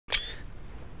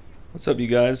What's up, you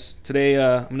guys? Today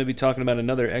I'm going to be talking about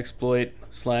another exploit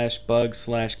slash bug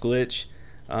slash glitch.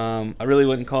 I really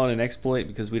wouldn't call it an exploit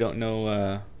because we don't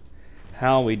know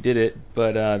how we did it,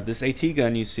 but this AT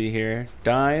gun you see here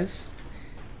dies.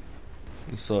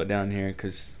 Let me slow it down here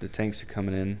because the tanks are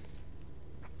coming in.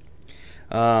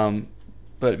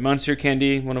 But Monsieur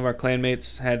Candy, one of our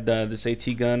clanmates, had this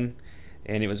AT gun,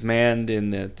 and it was manned,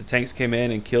 and the tanks came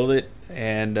in and killed it,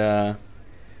 and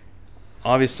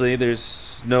obviously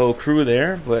there's no crew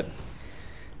there, but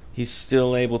he's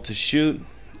still able to shoot.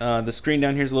 The screen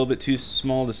down here is a little bit too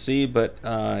small to see, but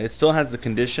it still has the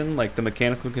condition, like the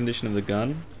mechanical condition of the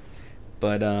gun.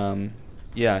 But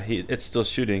yeah, it's still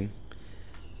shooting.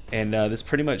 And this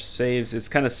pretty much saves. It's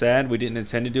kind of sad, we didn't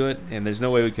intend to do it, and there's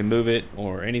no way we can move it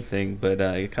or anything, but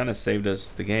it kind of saved us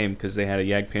the game because they had a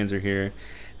Jagdpanzer here,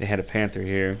 they had a Panther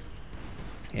here.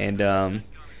 And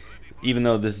even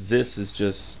though this Zis is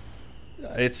just,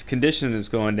 its condition is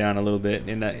going down a little bit,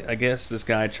 and I guess this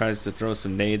guy tries to throw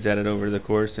some nades at it over the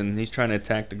course, and he's trying to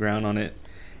attack the ground on it,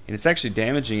 and it's actually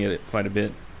damaging it quite a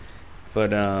bit.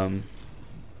 But I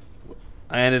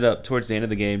ended up towards the end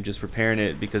of the game just repairing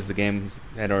it because the game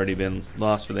had already been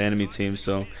lost for the enemy team,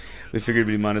 so we figured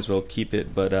we might as well keep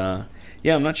it. But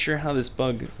yeah, I'm not sure how this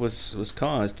bug was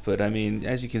caused, but I mean,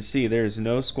 as you can see, there's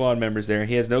no squad members there.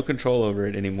 He has no control over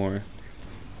it anymore.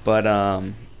 But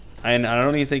I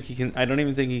don't even think he can. I don't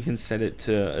even think he can set it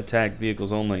to attack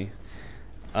vehicles only.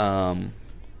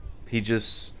 We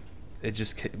just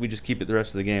keep it the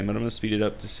rest of the game. But I'm gonna speed it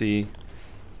up to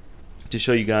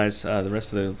show you guys the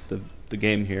rest of the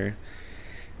game here.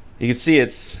 You can see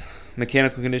its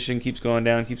mechanical condition keeps going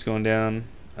down,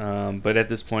 but at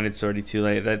this point it's already too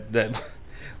late. That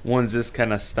one just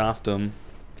kind of stopped him.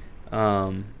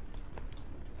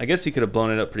 I guess he could have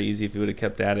blown it up pretty easy if he would have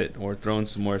kept at it or thrown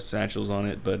some more satchels on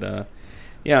it, but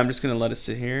yeah, I'm just gonna let it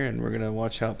sit here and we're gonna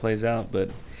watch how it plays out. But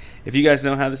if you guys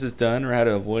know how this is done or how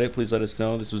to avoid it, please let us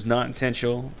know. This was not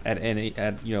intentional at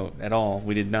all.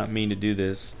 We did not mean to do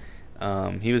this.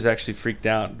 He was actually freaked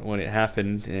out when it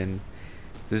happened, and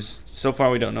so far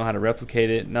we don't know how to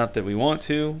replicate it. Not that we want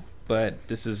to, but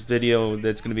this is video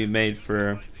that's going to be made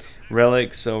for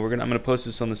Relic, so I'm gonna post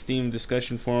this on the Steam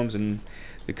discussion forums and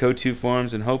the Code 2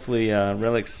 forums, and hopefully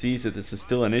Relic sees that this is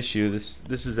still an issue.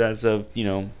 This is as of,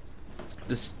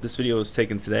 this video was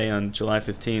taken today on July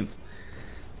 15th,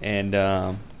 and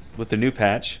with the new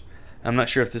patch. I'm not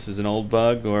sure if this is an old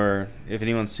bug or if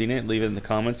anyone's seen it. Leave it in the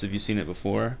comments if you've seen it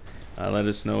before. Let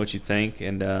us know what you think.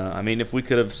 And I mean, if we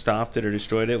could have stopped it or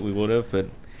destroyed it, we would have, but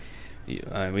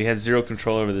we had zero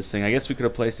control over this thing. I guess we could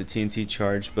have placed a TNT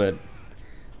charge, but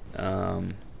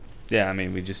yeah, I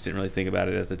mean, we just didn't really think about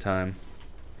it at the time.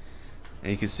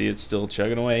 And you can see it's still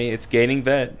chugging away. It's gaining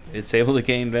vet. It's able to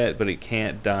gain vet, but it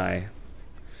can't die.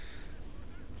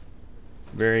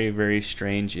 Very, very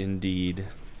strange indeed.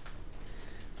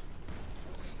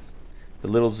 The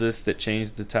little Zis that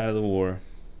changed the tide of the war.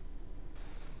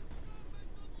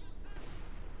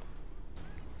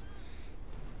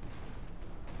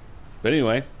 But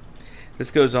anyway, this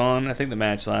goes on. I think the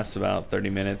match lasts about 30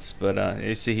 minutes, but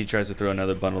you see he tries to throw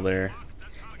another bundle there,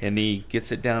 and he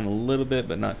gets it down a little bit,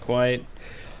 but not quite.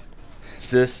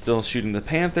 Zis still shooting the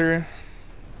Panther,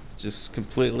 just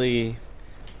completely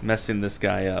messing this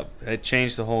guy up. It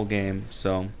changed the whole game,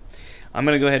 so I'm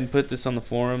gonna go ahead and put this on the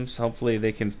forums. Hopefully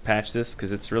they can patch this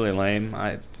because it's really lame.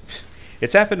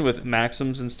 It's happened with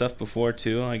Maxims and stuff before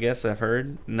too, I guess I've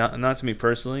heard. Not to me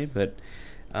personally, but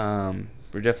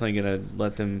we're definitely gonna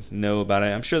let them know about it.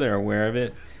 I'm sure they're aware of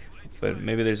it, but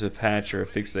maybe there's a patch or a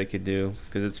fix they could do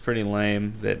because it's pretty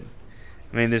lame. I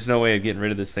mean, there's no way of getting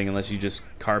rid of this thing unless you just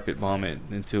carpet bomb it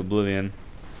into oblivion.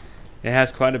 It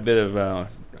has quite a bit of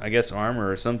I guess armor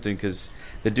or something, because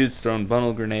the dude's throwing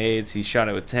bundle grenades, he shot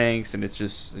it with tanks, and it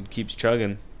keeps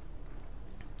chugging.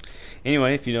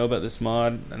 Anyway, if you know about this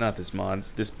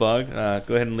this bug,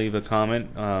 go ahead and leave a comment,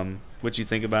 what you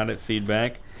think about it,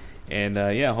 feedback, and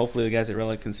yeah, hopefully the guys at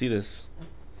Relic can see this.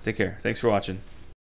 Take care. Thanks for watching.